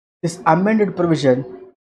This amended provision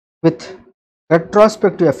with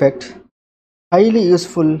retrospective effect highly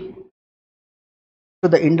useful to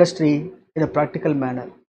the industry in a practical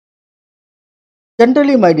manner.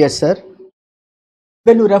 Generally, my dear sir,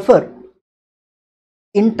 when you refer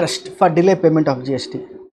interest for delay payment of GST,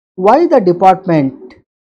 why the department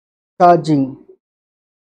charging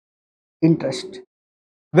interest?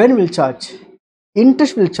 When will charge?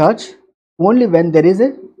 Interest will charge only when there is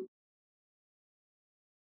a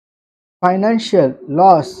financial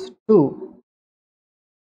loss to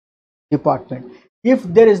department. If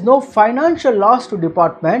there is no financial loss to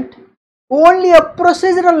department, only a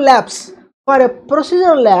procedural lapse. For a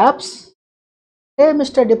procedural lapse, hey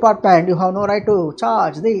Mr. Department, you have no right to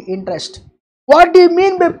charge the interest. What do you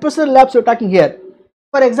mean by procedural lapse you are talking here?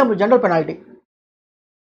 For example, general penalty.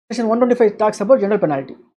 Section 125 talks about general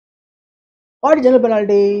penalty. What is general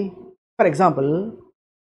penalty? For example,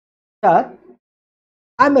 sir,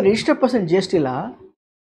 I am a registered person in GST law.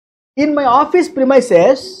 In my office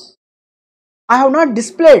premises, I have not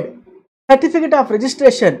displayed certificate of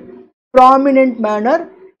registration prominent manner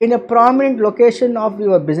in a prominent location of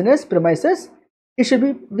your business premises. It should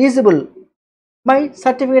be visible. My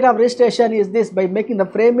certificate of registration is this, by making the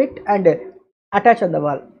frame it and attach on the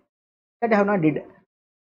wall. That I have not did.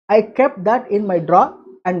 I kept that in my drawer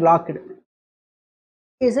and locked it.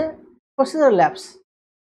 Is a procedural lapse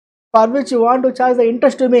for which you want to charge the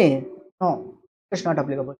interest to me. No, it's not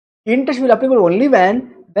applicable. Interest will applicable only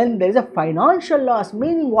when there is a financial loss.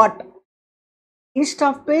 Meaning what?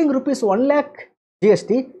 Instead of paying rupees 1 lakh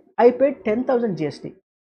GST, I paid 10,000 GST.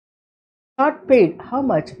 Not paid how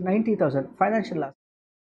much? 90,000 financial loss.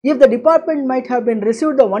 If the department might have been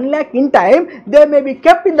received the 1 lakh in time, they may be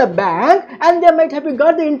kept in the bank and they might have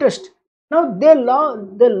got the interest. Now they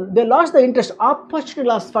lost the interest, opportunity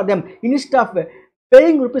loss for them. Instead of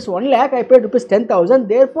paying rupees 1 lakh, I paid rupees 10,000.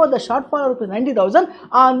 Therefore, the shortfall of rupees 90,000,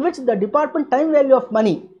 on which the department time value of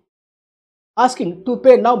money asking to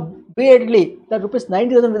pay now belatedly the rupees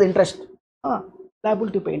 90,000 with interest, liable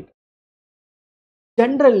to pay interest.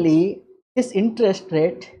 Generally, this interest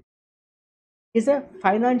rate is a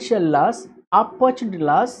financial loss, opportunity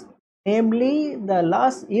loss. Namely, the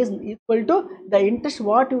loss is equal to the interest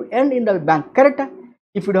what you earned in the bank. Correct?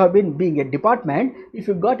 If you have been being a department, if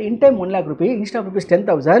you got in time 1 lakh rupee instead of rupees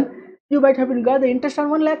 10,000, you might have been got the interest on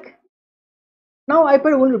 1 lakh. Now I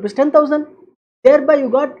paid only rupees 10,000. Thereby you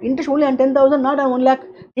got interest only on 10,000, not on 1 lakh.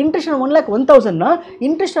 Interest on 1 lakh 1,000. Na?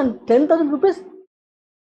 Interest on 10,000 rupees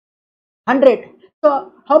 100.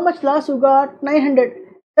 So how much loss you got? 900.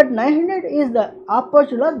 That 900 is the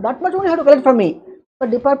opportunity loss. That much only have to collect from me. But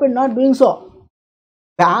department not doing so.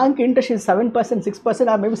 Bank interest is 7%,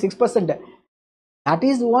 6%, or maybe 6%. That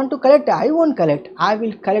is you want to collect. I won't collect. I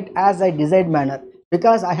will collect as I desired manner,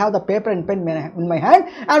 because I have the paper and pen in my hand,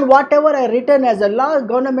 and whatever I written as a law,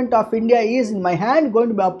 government of India is in my hand, going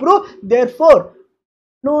to be approved. Therefore,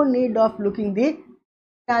 no need of looking the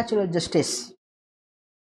natural justice.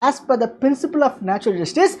 As per the principle of natural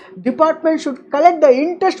justice, department should collect the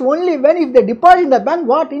interest only when, if they deposit in the bank,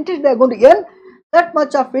 what interest they are going to earn, that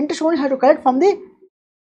much of interest only have to collect from the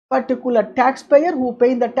particular taxpayer who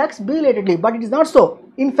paying the tax belatedly. But it is not so.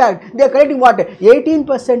 In fact, they are collecting what?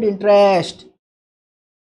 18% interest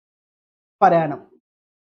per annum.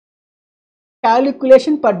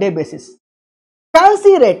 Calculation per day basis.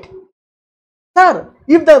 Fancy rate. Sir,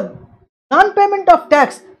 if the non-payment of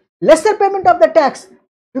tax, lesser payment of the tax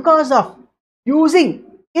because of using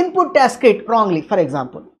input tax credit wrongly, for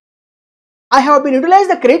example, I have been utilized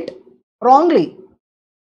the credit wrongly.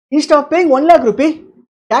 Instead of paying 1 lakh rupee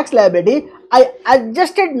tax liability, I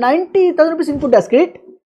adjusted 90,000 rupees input tax credit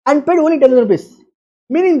and paid only 10,000 rupees.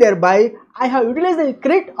 Meaning thereby, I have utilized the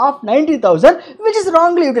credit of 90,000, which is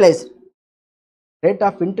wrongly utilized. Rate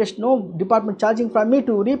of interest, no department charging from me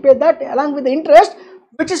to repay that along with the interest,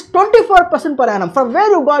 which is 24% per annum. From where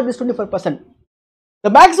you got this 24%? The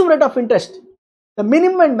maximum rate of interest. The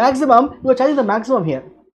minimum and maximum, you are charging the maximum here.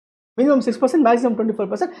 Minimum 6%, maximum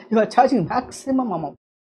 24%, you are charging maximum amount.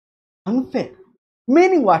 Unfair.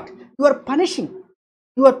 Meaning what? You are punishing,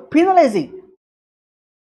 you are penalizing.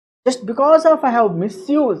 Just because of I have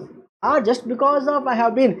misused, or just because of I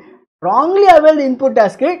have been wrongly availed the input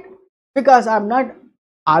tax credit, because I am not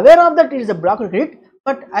aware of that it is a blocked credit,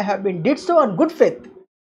 but I have been did so on good faith.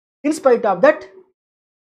 In spite of that,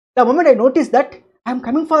 the moment I notice that I am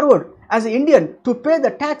coming forward as an Indian to pay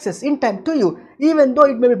the taxes in time to you, even though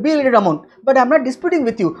it may be belated amount, but I am not disputing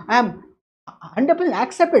with you. I am 100%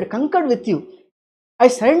 accepted, concurred with you. I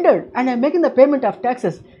surrendered and I am making the payment of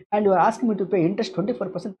taxes, and you are asking me to pay interest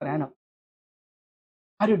 24% per annum.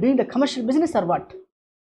 Are you doing the commercial business or what?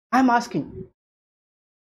 I am asking.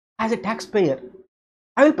 as a taxpayer.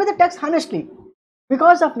 I will pay the tax honestly.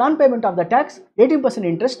 Because of non-payment of the tax, 18%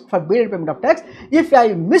 interest for belated payment of tax. If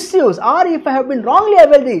I misuse or if I have been wrongly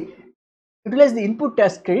able to utilize the input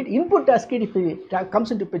tax credit, if it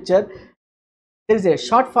comes into picture, there is a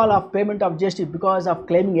shortfall of payment of GST because of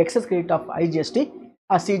claiming excess credit of IGST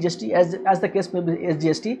or CGST, as the case may be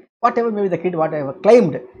SGST, whatever may be the credit, whatever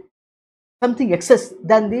claimed, something excess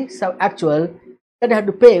than the actual, that I have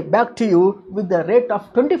to pay back to you with the rate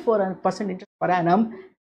of 24% interest per annum,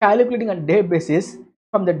 calculating on day basis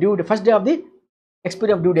from the first day of the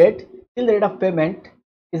expiry of due date till the rate of payment,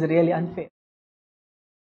 is really unfair.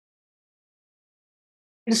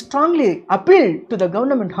 It strongly appealed to the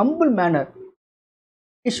government humble manner.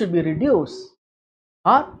 It should be reduced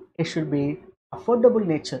or it should be affordable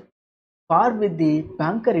nature, par with the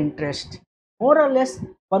banker interest, more or less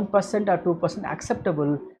 1% or 2%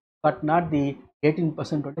 acceptable, but not the 18%,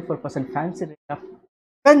 24% fancy rate of.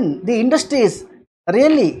 When the industry is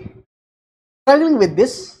really struggling with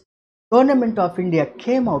this, Government of India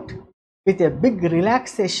came out with a big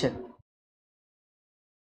relaxation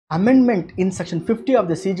amendment in section 50 of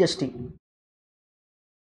the CGST,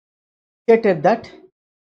 stated that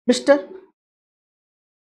Mr.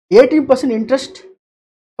 18% interest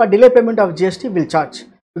for delay payment of GST will charge,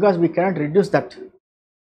 because we cannot reduce that.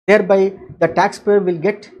 Thereby, the taxpayer will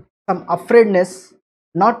get some afraidness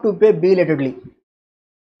not to pay belatedly.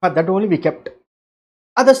 But that only we kept.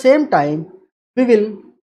 At the same time, we will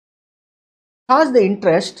charge the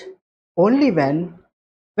interest only when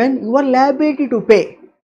your liability to pay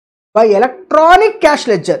by electronic cash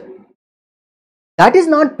ledger, that is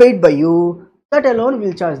not paid by you, that alone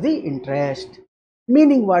will charge the interest.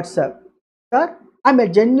 Meaning what, sir? Sir, I am a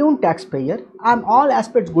genuine taxpayer, I am all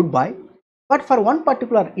aspects good by, but for one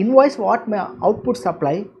particular invoice what my output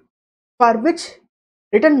supply, for which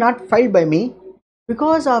return not filed by me,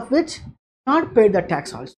 because of which not paid the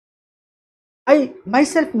tax also. I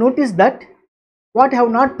myself noticed that what I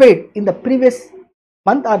have not paid in the previous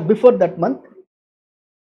month or before that month,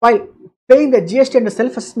 while paying the GST and the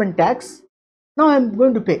self-assessment tax, now I am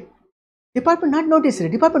going to pay. Department not noticed it.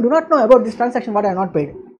 Department do not know about this transaction what I have not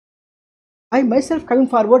paid. I myself coming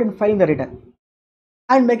forward and filing the return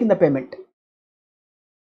and making the payment.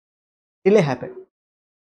 Delay happened.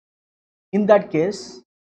 In that case,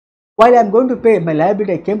 while I am going to pay my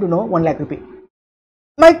liability, I came to know 1 lakh rupee.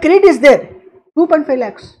 My credit is there, 2.5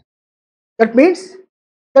 lakhs. That means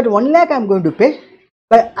that 1 lakh I am going to pay.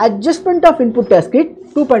 By adjustment of input tax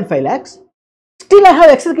credit, 2.5 lakhs. Still I have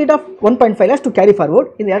excess credit of 1.5 lakhs to carry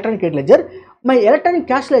forward in the electronic credit ledger. My electronic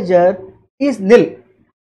cash ledger is nil.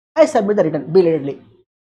 I submit the return belatedly.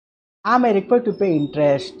 Am I required to pay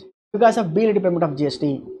interest because of belated payment of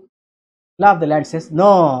GST? Law of the land says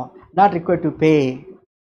no, not required to pay.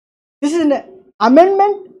 This is an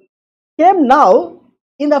amendment came now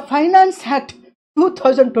in the Finance Act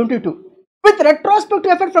 2022 with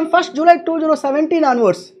retrospective effect from 1st July 2017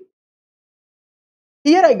 onwards.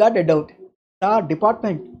 Here I got a doubt. Sir,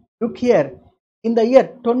 department, look here, in the year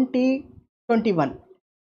 2021,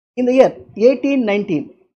 in the year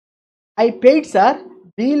 1819, I paid, sir,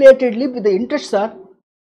 belatedly with the interest, sir.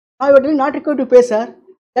 Now you are not required to pay, sir.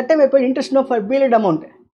 That time I paid interest now for belated amount.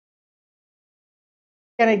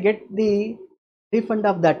 Can I get the refund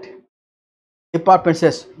of that? Department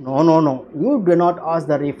says, no, you do not ask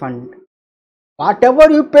the refund.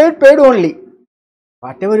 Whatever you paid, paid only.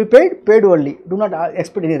 Whatever you paid, paid only. Do not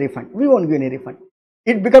expect any refund. We won't give any refund.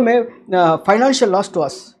 It become a financial loss to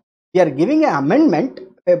us. We are giving an amendment,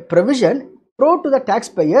 a provision, pro to the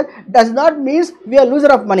taxpayer, does not mean we are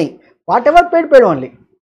loser of money. Whatever paid, paid only.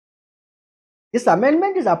 This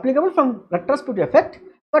amendment is applicable from retrospective effect,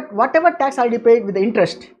 but whatever tax already paid with the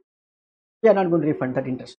interest, we are not going to refund that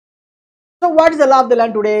interest. So what is the law of the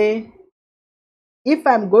land today? If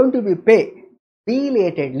I am going to be paid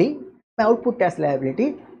belatedly my output tax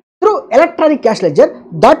liability through electronic cash ledger,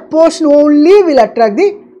 that portion only will attract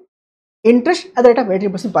the interest at the rate of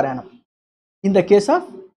 18% per annum. In the case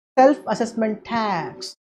of self-assessment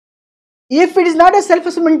tax, if it is not a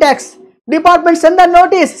self-assessment tax, department send the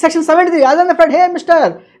notice, section 73, other than the fact, hey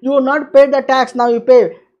mister, you have not paid the tax, now you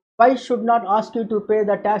pay. Why should not ask you to pay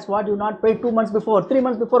the tax what you not paid 2 months before, 3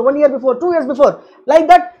 months before, 1 year before, 2 years before? Like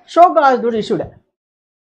that, show cause notice issued.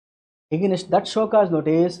 Against that show cause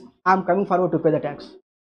notice, I am coming forward to pay the tax.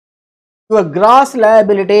 Your gross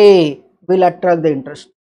liability will attract the interest.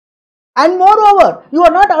 And moreover, you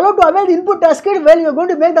are not allowed to avail the input tax credit while you are going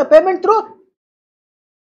to make the payment through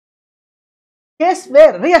case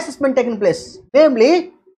where reassessment taking place,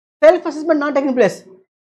 namely self-assessment not taking place.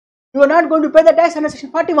 You are not going to pay the tax under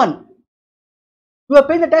section 41. You are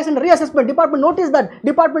paying the tax and reassessment. Department notice that.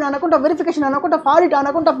 Department on account of verification, on account of audit, on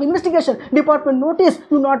account of investigation. Department notice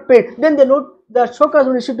you not paid. Then they note the show cause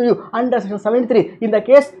will issue to you under section 73. In the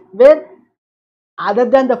case where other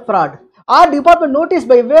than the fraud, or department notice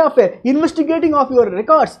by way of a investigating of your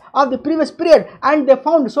records of the previous period, and they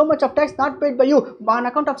found so much of tax not paid by you on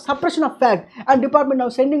account of suppression of fact, and department now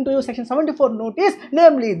sending to you section 74 notice,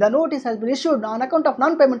 namely the notice has been issued on account of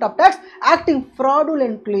non-payment of tax acting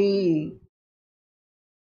fraudulently.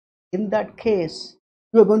 In that case,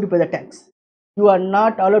 you are going to pay the tax. You are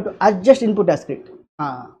not allowed to adjust input tax credit.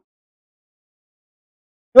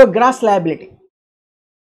 Your gross liability.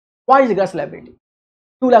 What is the gross liability?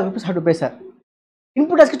 2 lakh rupees have to pay, sir.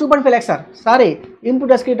 Input tax is 2.5 lakh, sir. Sorry, input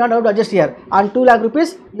tax is not allowed to adjust here. On 2 lakh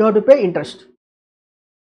rupees, you have to pay interest.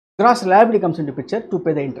 Gross liability comes into picture to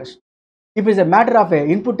pay the interest. If it is a matter of a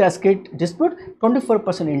input tax credit dispute,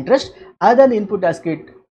 24% interest. Other than the input tax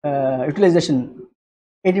credit utilization,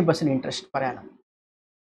 18% interest per annum.